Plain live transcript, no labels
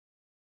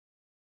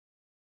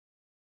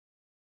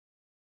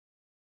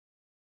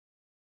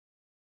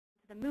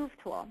the Move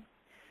tool.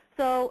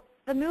 So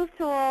the Move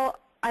tool,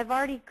 I've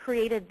already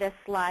created this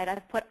slide.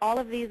 I've put all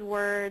of these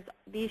words,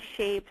 these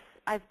shapes,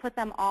 I've put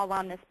them all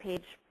on this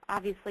page,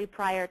 obviously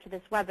prior to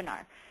this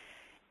webinar.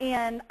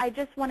 And I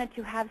just wanted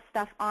to have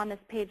stuff on this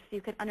page so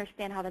you could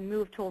understand how the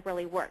Move tool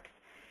really works.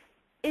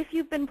 If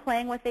you've been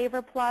playing with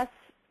AVer Plus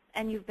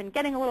and you've been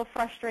getting a little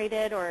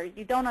frustrated or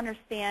you don't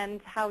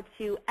understand how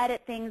to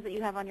edit things that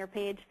you have on your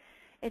page,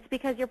 it's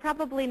because you're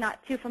probably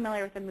not too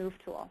familiar with the Move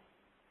tool.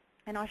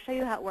 And I'll show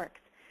you how it works.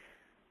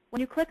 When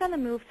you click on the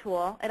Move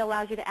tool, it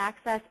allows you to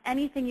access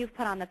anything you've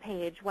put on the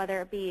page,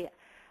 whether it be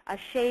a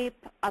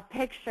shape, a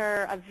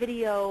picture, a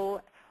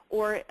video,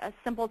 or a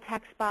simple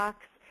text box.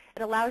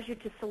 It allows you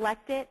to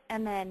select it,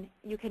 and then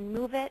you can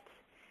move it.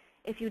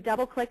 If you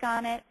double-click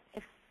on it,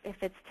 if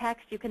it's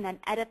text, you can then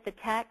edit the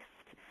text.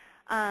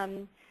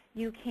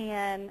 You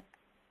can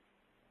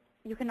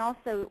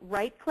also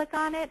right-click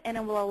on it, and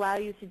it will allow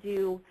you to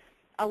do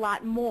a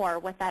lot more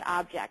with that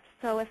object.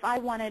 So if I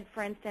wanted,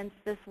 for instance,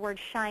 this word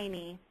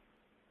shiny,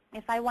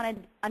 if I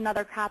wanted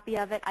another copy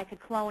of it, I could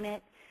clone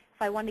it.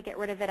 If I wanted to get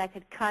rid of it, I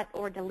could cut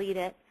or delete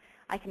it.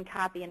 I can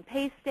copy and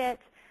paste it.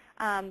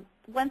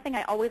 One thing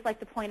I always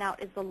like to point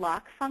out is the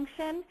lock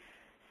function.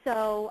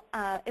 So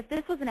if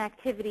this was an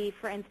activity,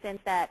 for instance,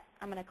 that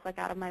I'm going to click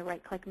out of my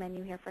right-click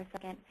menu here for a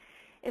second.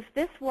 If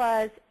this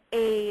was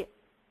an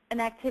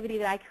activity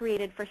that I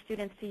created for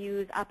students to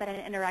use up at an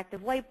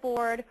interactive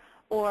whiteboard,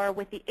 or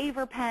with the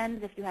AVer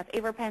pens, if you have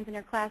AVer pens in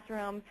your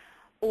classroom,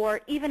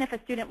 or even if a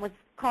student was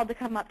called to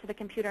come up to the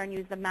computer and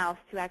use the mouse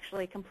to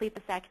actually complete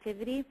this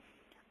activity,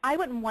 I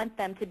wouldn't want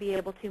them to be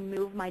able to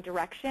move my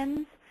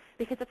directions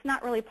because it's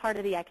not really part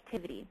of the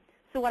activity.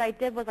 So what I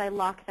did was I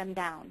locked them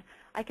down.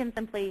 I can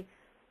simply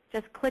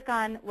just click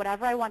on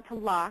whatever I want to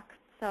lock.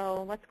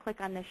 So let's click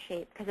on this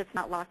shape because it's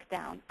not locked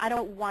down. I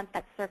don't want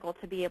that circle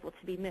to be able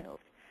to be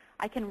moved.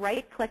 I can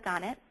right-click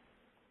on it,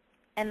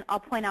 and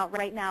I'll point out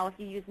right now if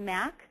you use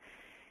Mac,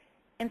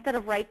 instead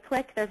of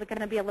right-click, there's going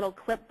to be a little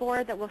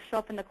clipboard that will show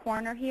up in the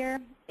corner here.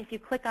 If you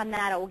click on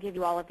that, it will give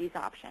you all of these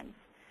options.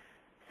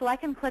 So I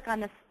can click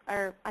on this,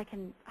 or I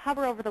can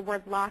hover over the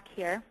word lock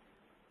here,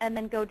 and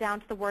then go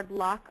down to the word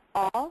lock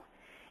all,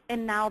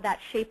 and now that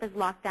shape is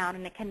locked down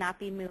and it cannot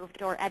be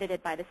moved or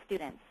edited by the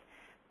students.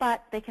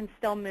 But they can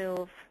still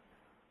move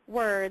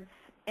words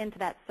into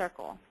that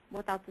circle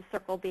without the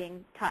circle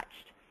being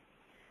touched.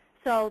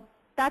 So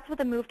that's what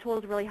the Move tool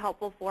is really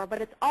helpful for,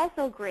 but it's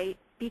also great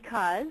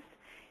because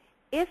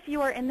if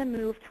you are in the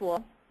Move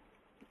tool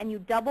and you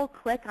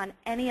double-click on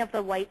any of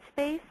the white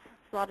space,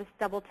 so I'll just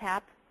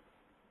double-tap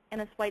in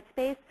this white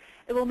space,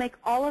 it will make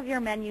all of your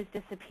menus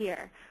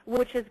disappear,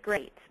 which is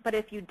great. But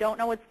if you don't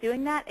know what's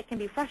doing that, it can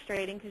be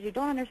frustrating because you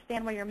don't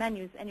understand where your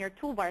menus and your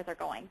toolbars are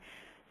going.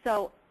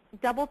 So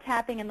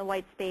double-tapping in the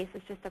white space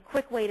is just a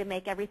quick way to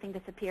make everything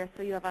disappear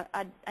so you have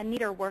a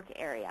neater work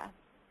area.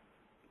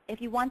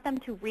 If you want them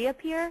to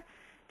reappear,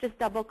 just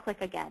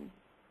double-click again.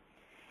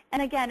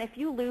 And again, if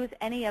you lose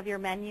any of your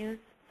menus,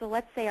 so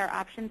let's say our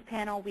options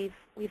panel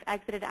we've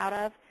exited out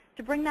of,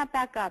 to bring that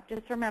back up,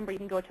 just remember you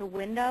can go to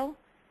Window,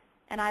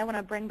 and I want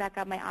to bring back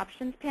up my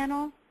options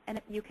panel,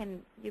 and you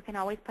can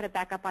always put it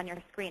back up on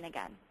your screen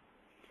again.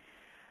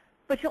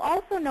 But you'll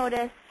also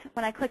notice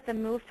when I click the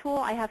Move tool,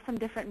 I have some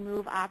different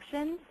move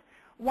options.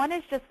 One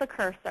is just the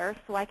cursor,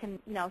 so I can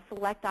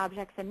select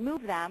objects and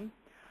move them.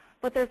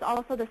 But there's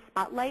also the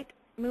Spotlight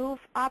move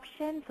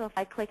option, so if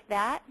I click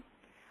that,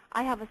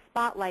 I have a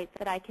spotlight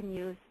that I can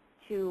use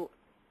to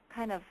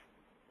kind of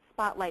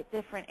spotlight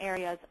different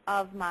areas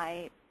of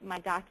my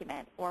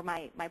document or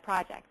my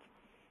project.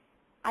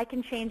 I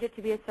can change it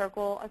to be a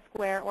circle, a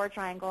square, or a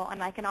triangle,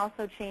 and I can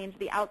also change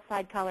the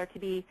outside color to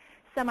be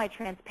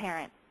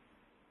semi-transparent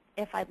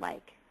if I'd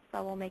like.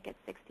 So we'll make it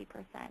 60%.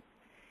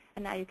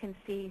 And now you can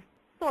see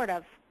sort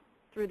of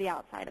through the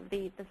outside of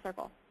the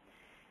circle.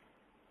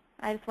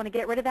 I just want to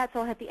get rid of that,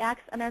 so I'll hit the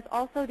X. And there's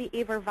also the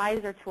AVer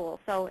Visor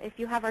tool. So if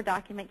you have our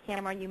document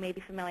camera, you may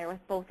be familiar with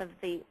both of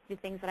the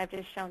things that I've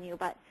just shown you.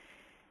 But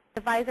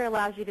the visor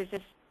allows you to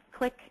just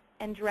click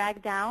and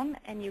drag down,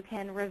 and you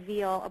can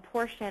reveal a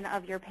portion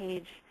of your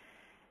page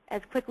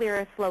as quickly or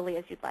as slowly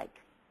as you'd like.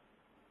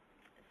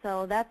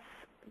 So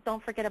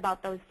don't forget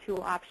about those two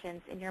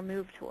options in your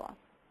Move tool.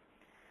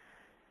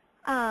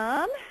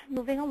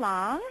 Moving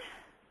along.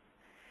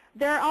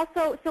 There are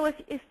also, so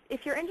if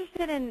you're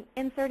interested in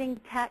inserting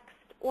text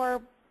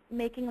or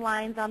making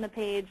lines on the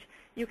page,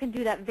 you can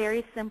do that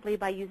very simply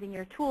by using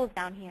your tools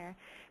down here.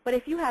 But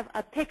if you have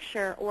a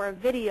picture or a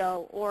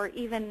video or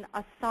even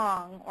a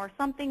song or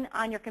something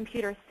on your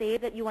computer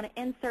saved that you want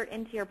to insert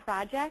into your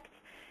project,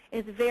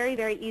 it's very,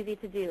 very easy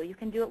to do. You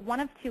can do it one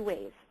of two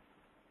ways.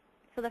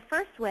 So the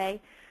first way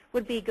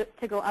would be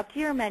to go up to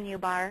your menu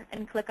bar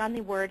and click on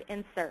the word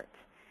Insert.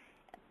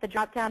 The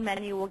drop-down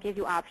menu will give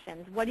you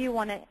options. What do you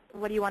want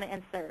to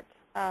insert?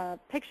 A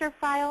picture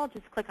file,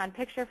 just click on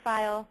Picture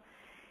File,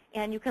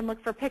 and you can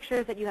look for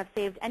pictures that you have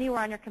saved anywhere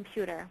on your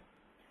computer.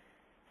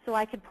 So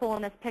I could pull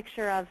in this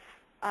picture of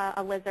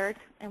a lizard,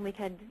 and we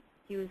could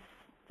use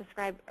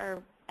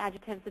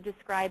adjectives to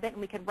describe it, and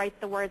we could write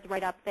the words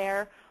right up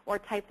there or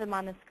type them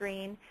on the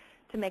screen.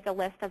 to make a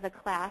list as a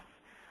class.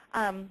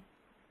 I'm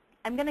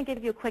going to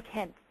give you a quick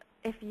hint.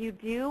 If you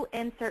do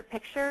insert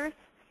pictures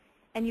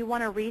and you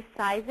want to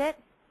resize it,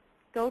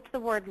 go to the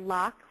word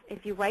lock.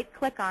 If you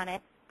right-click on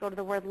it, go to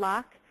the word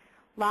lock,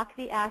 lock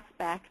the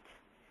aspect,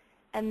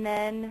 and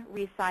then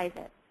resize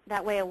it.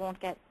 That way it won't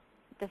get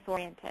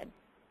disoriented.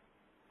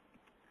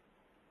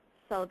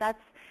 So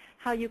that's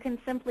how you can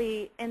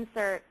simply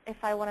insert. If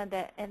I wanted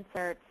to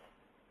insert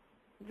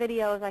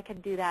videos, I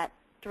could do that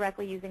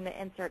directly using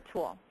the insert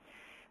tool.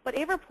 But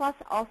AVer Plus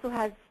also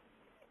has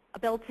a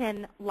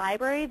built-in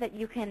library that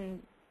you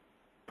can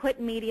put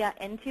media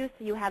into,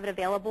 so you have it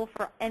available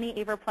for any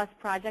AVer Plus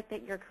project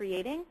that you're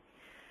creating.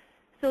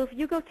 So if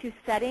you go to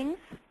Settings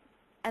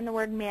and the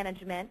word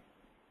Management,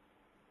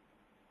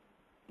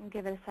 I'll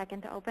give it a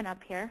second to open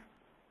up here.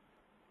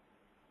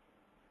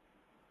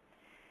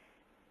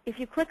 If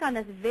you click on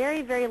this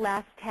very, very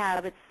last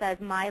tab, it says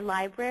My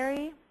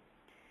Library.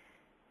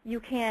 You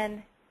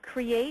can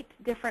create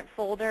different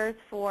folders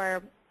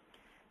for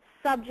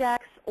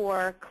subjects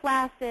or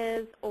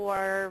classes,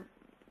 or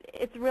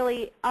it's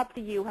really up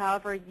to you,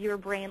 however your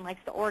brain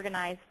likes to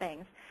organize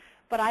things.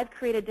 But I've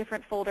created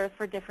different folders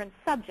for different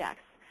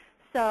subjects.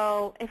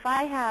 So if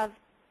I have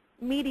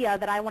media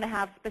that I want to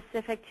have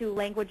specific to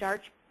language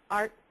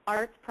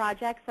arts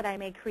projects that I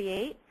may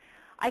create,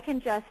 I can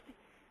just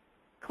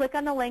click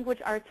on the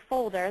language arts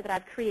folder that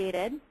I've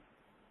created,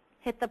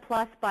 hit the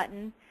plus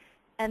button,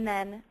 and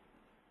then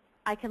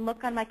I can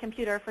look on my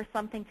computer for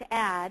something to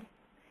add.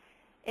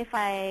 If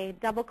I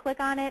double-click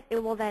on it,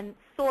 it will then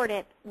sort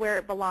it where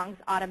it belongs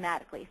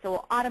automatically. So it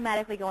will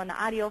automatically go in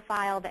the audio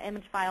file, the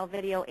image file,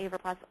 video, AVer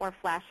Plus, or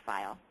Flash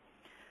file.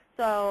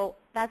 So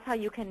that's how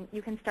you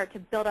can start to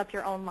build up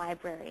your own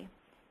library.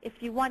 If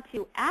you want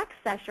to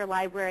access your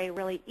library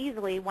really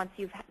easily once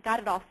you've got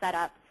it all set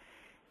up,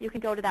 you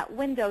can go to that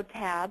Window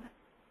tab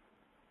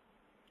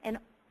and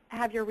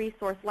have your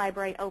resource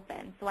library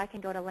open. So I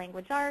can go to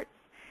Language Arts,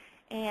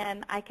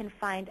 and I can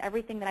find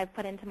everything that I've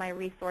put into my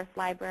resource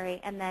library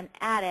and then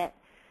add it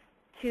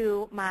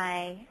to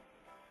my,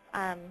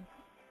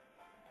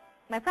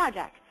 my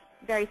project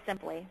very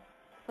simply.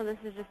 So this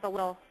is just a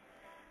little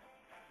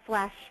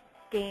Flash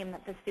game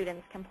that the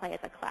students can play as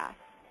a class.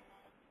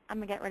 I'm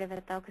going to get rid of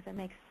it, though, because it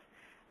makes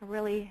a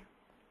really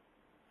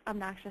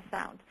obnoxious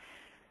sound.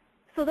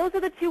 So those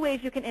are the two ways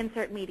you can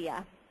insert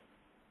media.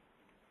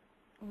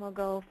 We'll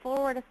go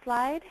forward a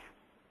slide.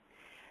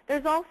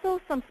 There's also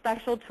some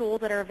special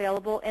tools that are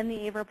available in the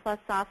AVer Plus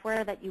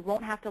software that you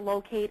won't have to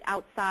locate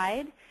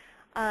outside.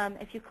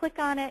 If you click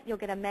on it, you'll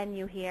get a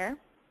menu here.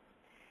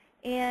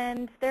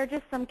 And there are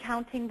just some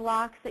counting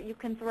blocks that you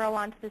can throw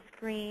onto the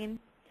screen,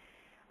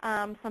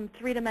 some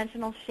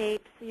three-dimensional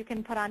shapes that you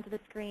can put onto the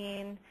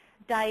screen,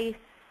 dice,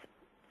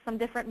 some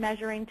different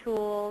measuring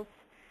tools,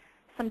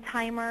 some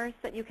timers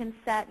that you can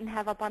set and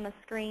have up on the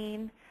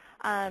screen.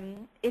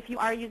 If you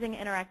are using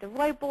an interactive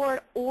whiteboard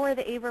or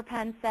the AVer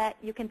pen set,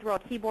 you can throw a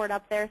keyboard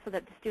up there so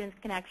that the students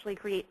can actually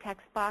create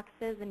text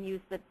boxes and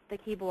use the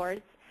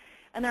keyboards.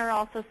 And there are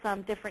also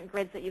some different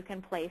grids that you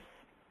can place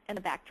in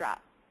the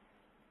backdrop.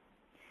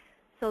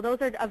 So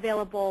those are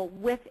available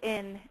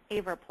within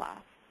AVer Plus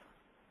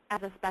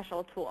as a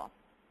special tool.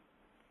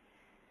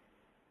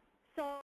 So